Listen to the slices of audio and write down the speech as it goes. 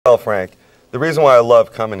Well, Frank, the reason why I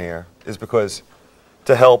love coming here is because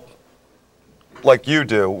to help like you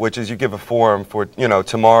do, which is you give a forum for, you know,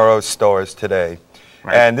 tomorrow's stars today.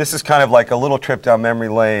 Right. And this is kind of like a little trip down memory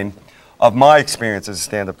lane of my experience as a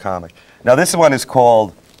stand-up comic. Now this one is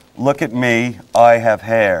called Look at Me, I Have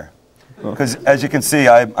Hair. Because as you can see,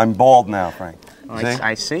 I'm bald now, Frank.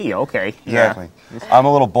 I see, okay. Exactly. Yeah. I'm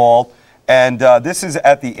a little bald. And this is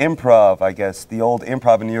at the Improv, I guess, the old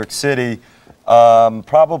Improv in New York City.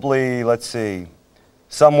 Probably, let's see,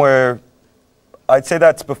 somewhere, I'd say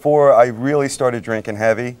that's before I really started drinking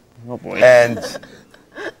heavy. Oh boy. And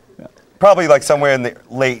probably like somewhere in the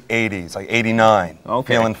late 80s, like 89,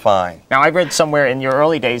 okay. Feeling fine. Now I read somewhere in your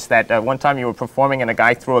early days that one time you were performing and a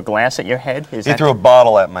guy threw a glass at your head. He threw a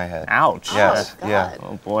bottle at my head. Ouch. Yes, oh, yeah.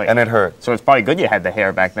 Oh boy. And it hurt. So it's probably good you had the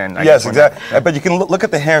hair back then. Yes, exactly. But you can look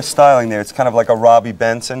at the hair styling there. It's kind of like a Robbie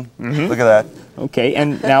Benson. Look at that. Okay,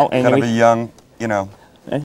 and now... kind of a young, you know,